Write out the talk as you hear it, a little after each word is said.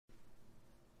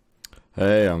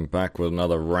Hey, I'm back with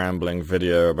another rambling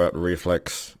video about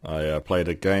Reflex. I played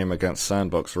a game against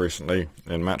Sandbox recently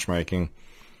in matchmaking,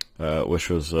 which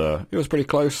was it was pretty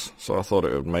close. So I thought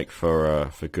it would make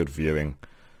for good viewing.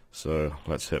 So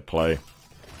let's hit play.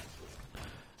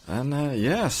 And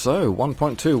yeah, so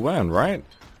 1.2 win, right?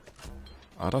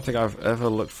 I don't think I've ever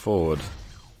looked forward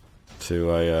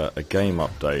to a game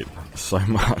update so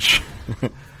much.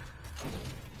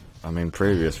 I mean,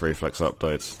 previous Reflex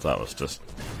updates, that was just...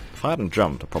 If I hadn't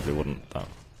jumped, I probably wouldn't... That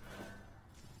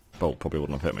bolt probably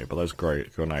wouldn't have hit me, but those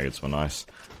great grenades were nice.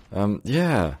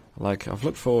 Yeah, like, I've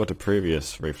looked forward to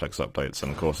previous Reflex updates,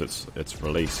 and of course it's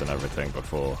release and everything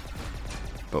before.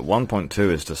 But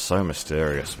 1.2 is just so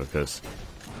mysterious, because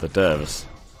the devs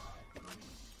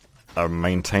are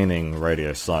maintaining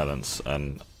radio silence,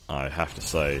 and I have to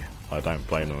say, I don't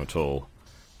blame them at all.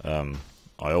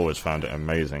 I always found it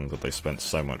amazing that they spent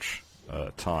so much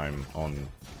time on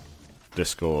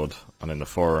Discord and in the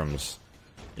forums.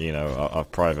 You know,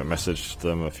 I've private messaged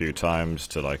them a few times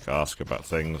to like ask about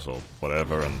things or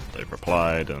whatever, and they've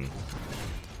replied, and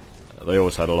they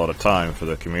always had a lot of time for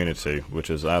the community, which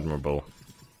is admirable.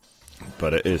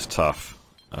 But it is tough,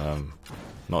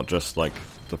 not just like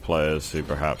the players who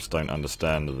perhaps don't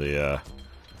understand the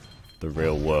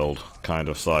real world kind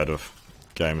of side of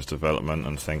games development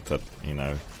and think that, you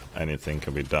know, anything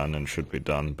can be done and should be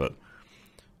done, but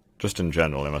just in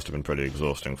general it must have been pretty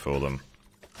exhausting for them.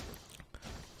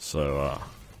 So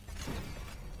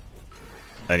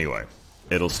anyway,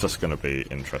 it's just going to be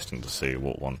interesting to see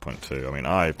what 1.2, I mean,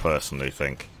 I personally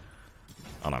think,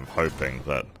 and I'm hoping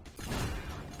that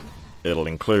it'll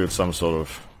include some sort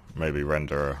of maybe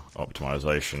render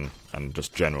optimization and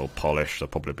just general polish.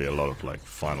 There'll probably be a lot of like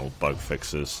final bug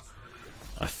fixes.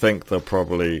 I think they'll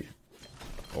probably,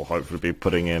 or hopefully, be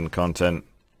putting in content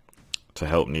to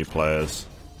help new players,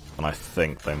 and I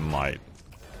think they might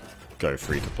go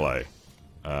free to play,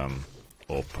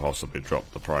 or possibly drop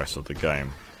the price of the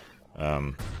game.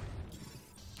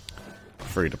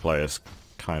 Free to play is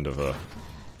kind of a,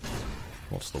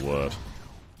 what's the word?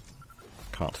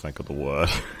 Can't think of the word.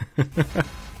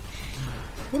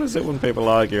 What is it when people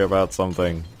argue about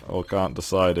something or can't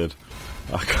decide it?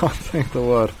 I can't think of the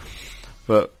word.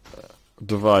 But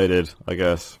divided, I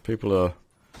guess. People are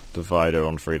divided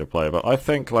on free to play, but I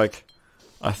think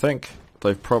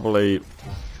they've probably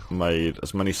made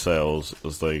as many sales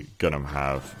as they're gonna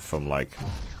have from like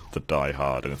the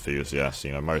die-hard enthusiasts.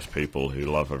 You know, most people who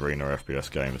love arena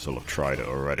FPS games will have tried it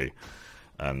already,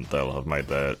 and they'll have made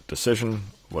their decision,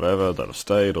 whatever, they'll have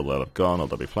stayed, or they'll have gone, or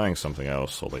they'll be playing something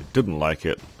else, or they didn't like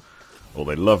it, or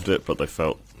they loved it, but they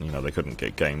felt, you know, they couldn't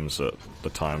get games at the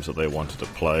times that they wanted to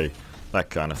play. That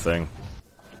kind of thing.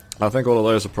 I think all of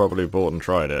those have probably bought and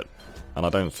tried it, and I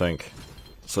don't think...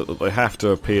 So that they have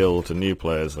to appeal to new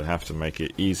players, they have to make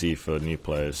it easy for new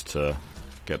players to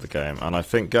get the game, and I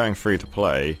think going free to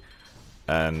play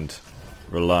and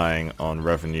relying on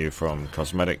revenue from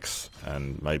cosmetics,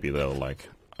 and maybe they'll, like,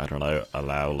 I don't know,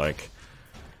 allow, like,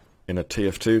 in a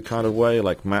TF2 kind of way,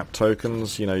 like map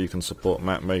tokens. You know, you can support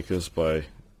map makers by,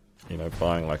 you know,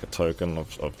 buying like a token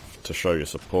to show your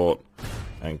support,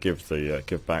 and give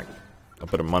back a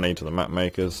bit of money to the map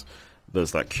makers.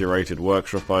 There's that curated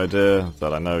workshop idea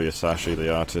that I know Yasashi,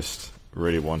 the artist,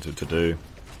 really wanted to do.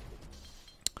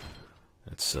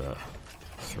 It's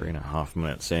 3.5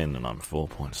 minutes in, and I'm 4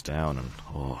 points down, and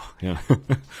oh, you know.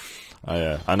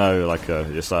 I know, like,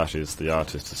 Yasashi, the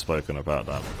artist, has spoken about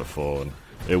that before, and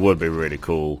it would be really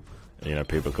cool. You know,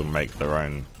 people could make their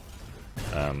own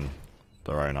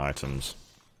items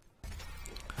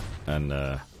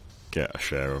and get a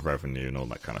share of revenue and all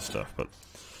that kind of stuff. But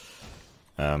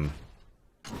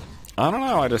I don't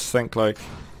know. I just think, like,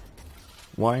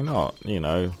 why not? You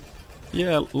know,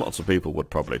 yeah, lots of people would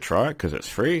probably try it because it's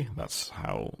free. That's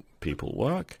how people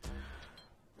work.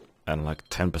 And like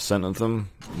 10% of them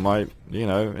might, you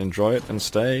know, enjoy it and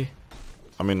stay.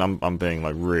 I mean, I'm being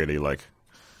like really like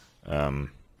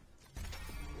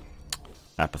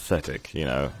apathetic, you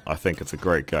know. I think it's a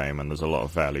great game and there's a lot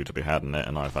of value to be had in it,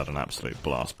 and I've had an absolute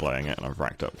blast playing it, and I've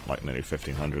racked up like nearly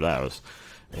 1,500 hours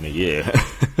in a year.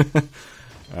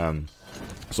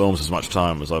 It's almost as much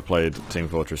time as I played Team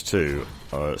Fortress 2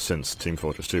 since Team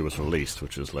Fortress 2 was released,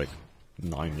 which is like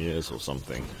 9 years or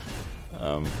something.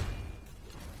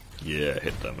 Yeah,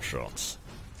 hit them shots.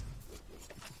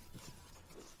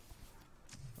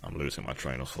 I'm losing my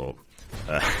train of thought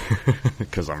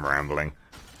because I'm rambling.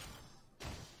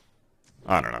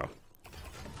 I don't know.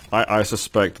 I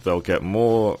suspect they'll get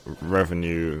more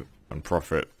revenue and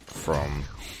profit from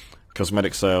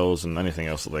cosmetic sales and anything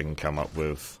else that they can come up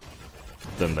with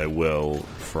than they will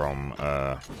from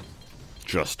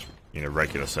just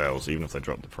regular sales, even if they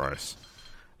drop the price.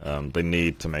 They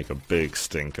need to make a big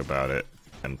stink about it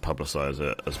and publicize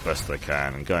it as best they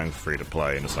can, and going free to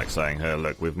play and just like saying, hey,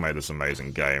 look, we've made this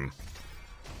amazing game,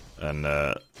 and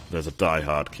there's a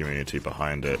die-hard community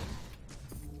behind it.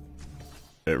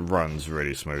 It runs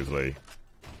really smoothly.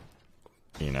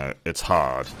 It's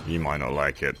hard. You might not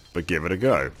like it, but give it a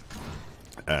go.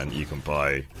 And you can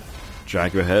buy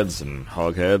jaguar heads and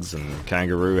hog heads and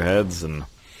kangaroo heads and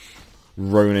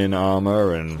Ronin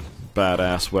armor and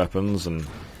badass weapons and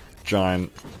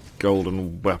giant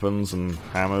golden weapons and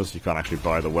hammers. You can't actually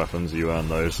buy the weapons, you earn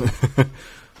those.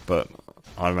 But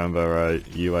I remember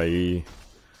UAE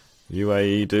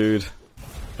dude,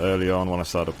 early on when I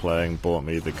started playing, bought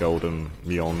me the golden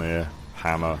Mjolnir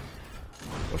hammer,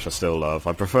 which I still love.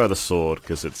 I prefer the sword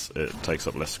because it takes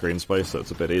up less screen space, so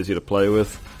it's a bit easier to play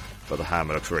with, but the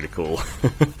hammer looks really cool.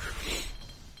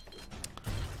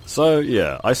 So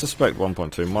yeah, I suspect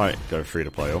 1.2 might go free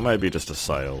to play, or maybe just a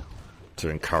sale to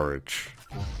encourage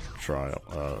trial.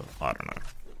 I don't know.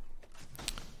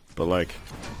 But like,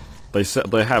 they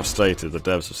have stated, the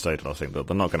devs have stated, I think, that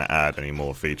they're not going to add any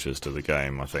more features to the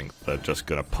game. I think they're just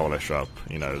going to polish up.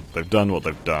 They've done what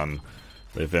they've done.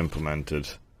 They've implemented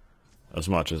as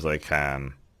much as they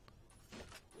can,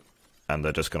 and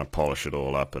they're just going to polish it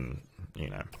all up, and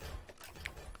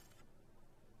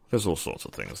there's all sorts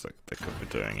of things that they could be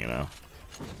doing,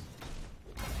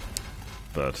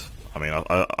 But I mean,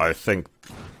 I think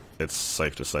it's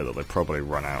safe to say that they probably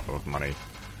run out of money,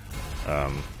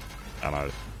 and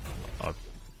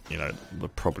they're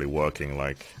probably working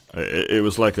like it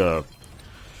was like a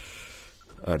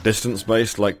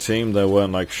distance-based like team. They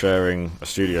weren't like sharing a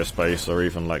studio space or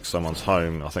even like someone's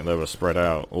home. I think they were spread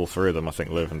out. All three of them, I think,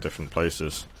 live in different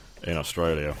places in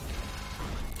Australia.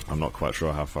 I'm not quite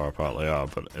sure how far apart they are,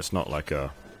 but it's not like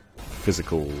a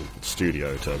physical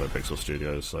studio, Turbo Pixel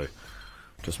Studios, so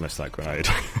just missed that grenade.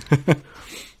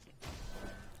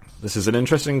 This is an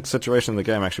interesting situation in the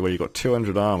game, actually, where you've got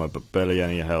 200 armor but barely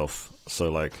any health. So,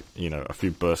 like, a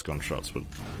few burst gun shots would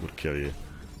kill you.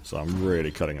 So I'm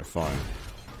really cutting it fine.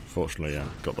 Fortunately, I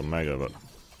got the Mega, but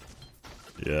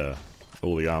yeah,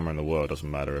 all the armor in the world doesn't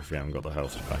matter if you haven't got the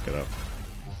health to back it up.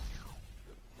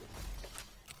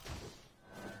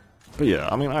 But yeah,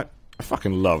 I mean, I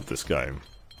fucking love this game.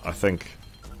 I think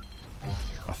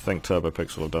Turbo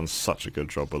Pixel have done such a good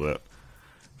job with it.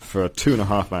 For a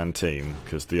 2.5-man team,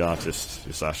 because the artist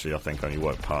is actually, I think, only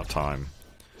worked part-time.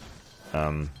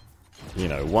 One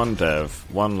dev,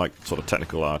 one like sort of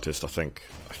technical artist, I think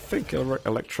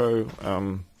Electro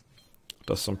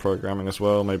does some programming as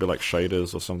well, maybe like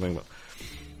shaders or something.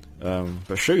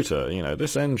 But Shooter,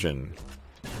 this engine,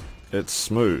 it's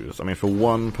smooth. I mean, for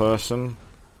one person,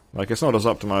 like, it's not as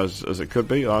optimized as it could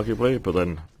be, arguably, but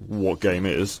then what game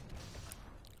is?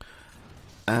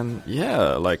 And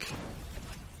yeah, like,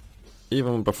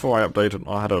 even before I updated,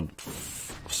 I had a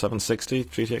 760,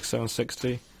 GTX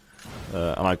 760,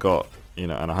 and I got, an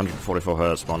 144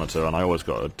 Hz monitor, and I always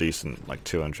got a decent, like,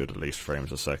 200 at least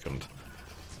frames a second,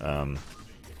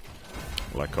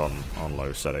 like on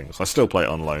low settings. I still play it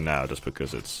on low now, just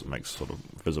because it makes sort of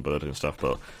visibility and stuff,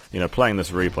 but, playing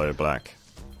this Replay Black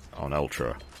on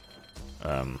Ultra,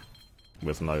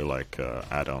 with no, like,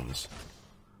 add-ons,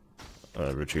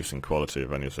 reducing quality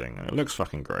of anything, and it looks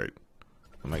fucking great.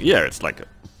 I'm like, yeah, it's like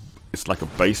a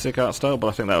basic art style, but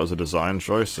I think that was a design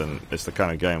choice, and it's the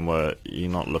kind of game where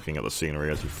you're not looking at the scenery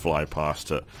as you fly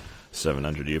past at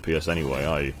 700 UPS anyway,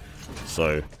 are you?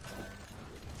 So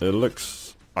it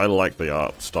looks, I like the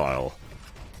art style.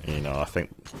 I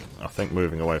think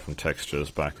moving away from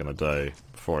textures back in the day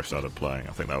before I started playing,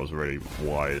 I think that was a really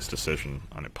wise decision,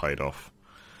 and it paid off,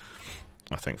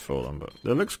 I think, for them. But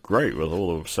it looks great with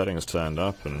all the settings turned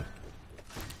up and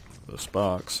the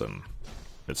sparks, and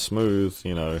it's smooth,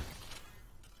 you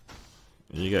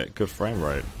get good frame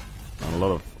rate, and a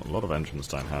lot of engines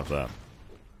don't have that.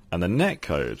 And the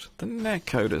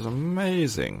netcode is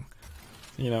amazing.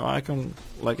 I can,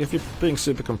 like, if you're being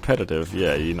super competitive,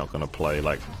 yeah, you're not going to play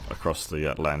like across the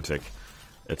Atlantic.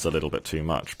 It's a little bit too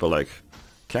much, but like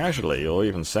casually or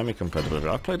even semi-competitively,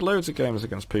 I've played loads of games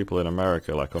against people in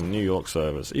America, like on New York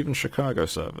servers, even Chicago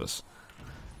servers,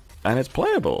 and it's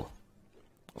playable.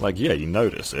 Like, yeah, you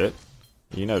notice it.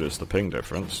 You notice the ping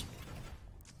difference,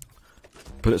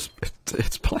 but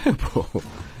it's playable,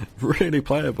 really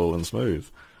playable and smooth.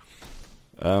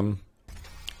 And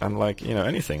like,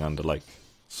 anything under like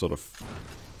sort of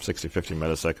 60-50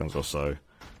 milliseconds or so,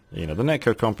 the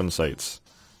netcode compensates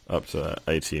up to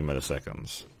 80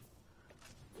 milliseconds.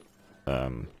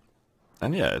 And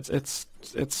yeah, it's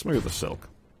smooth as silk,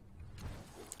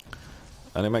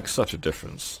 and it makes such a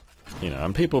difference You know,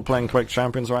 and people playing Quake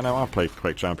Champions right now, I played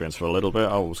Quake Champions for a little bit,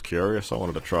 I was curious, I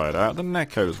wanted to try it out. The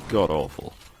netcode's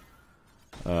god-awful.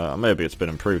 Maybe it's been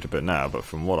improved a bit now, but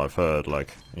from what I've heard,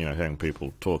 like, you know, hearing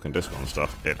people talk in Discord and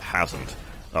stuff, it hasn't.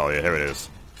 Oh yeah, here it is.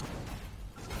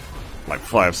 Like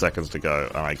 5 seconds to go,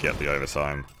 and I get the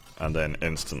overtime. And then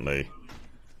instantly...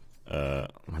 my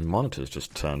monitor's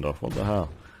just turned off, what the hell?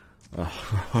 I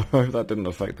hope that didn't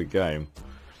affect the game.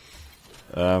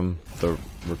 The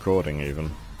recording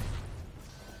even.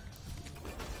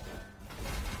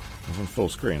 It was on full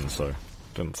screen, so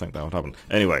didn't think that would happen.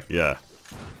 Anyway, yeah.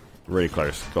 Really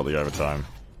close, got the overtime.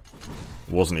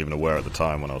 Wasn't even aware at the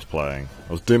time when I was playing.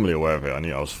 I was dimly aware of it, I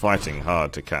knew I was fighting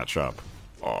hard to catch up.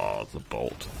 Oh, the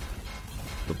bolt.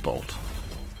 The bolt.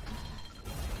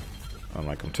 And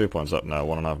like, I'm 2 points up now,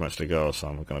 1.5 minutes to go, so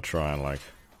I'm gonna try and like...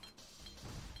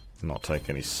 not take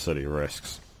any silly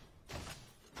risks.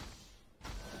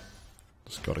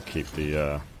 Just gotta keep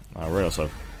the, I realize our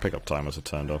pickup timers are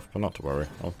turned off, but not to worry,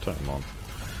 I'll turn them on.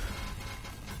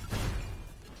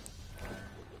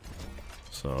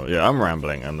 So, yeah, I'm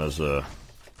rambling, and there's,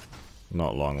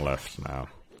 not long left now.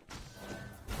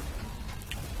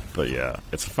 But yeah,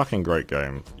 it's a fucking great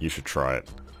game, you should try it.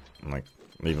 Like,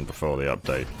 even before the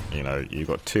update, you know, you've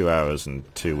got 2 hours and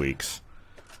 2 weeks.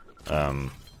 And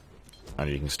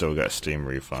you can still get a Steam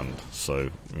refund,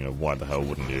 so, you know, why the hell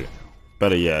wouldn't you?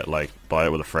 Better yet, like, buy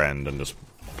it with a friend and just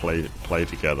play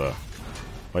together.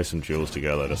 Play some duels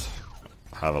together, just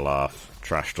have a laugh,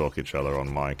 trash talk each other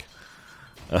on mic.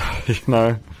 You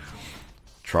know,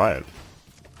 try it.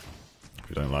 If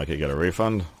you don't like it, get a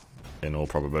refund. In all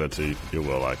probability, you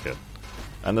will like it.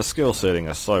 And the skill ceiling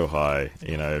is so high,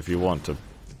 you know, if you want to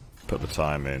put the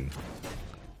time in,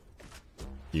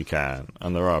 you can.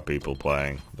 And there are people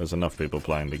playing. There's enough people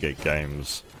playing to get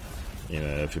games. You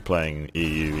know, if you're playing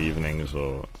EU evenings,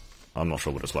 or I'm not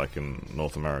sure what it's like in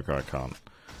North America,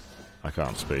 I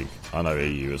can't speak. I know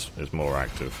EU is more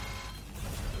active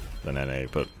than NA,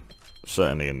 but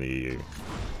certainly in the EU,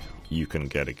 you can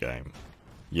get a game.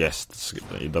 Yes,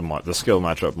 the skill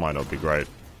matchup might not be great,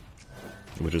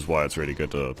 which is why it's really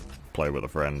good to play with a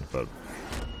friend, but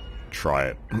try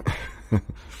it.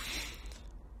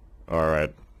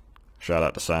 Alright, shout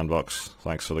out to Sandbox,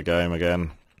 thanks for the game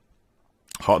again.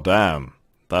 Hot damn,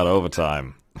 that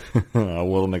overtime. I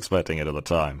wasn't expecting it at the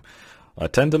time. I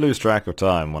tend to lose track of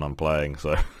time when I'm playing,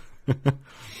 so...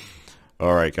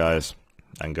 Alright guys,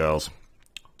 and girls,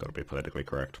 gotta be politically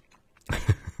correct.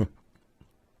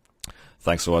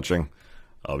 Thanks for watching,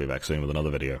 I'll be back soon with another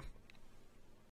video.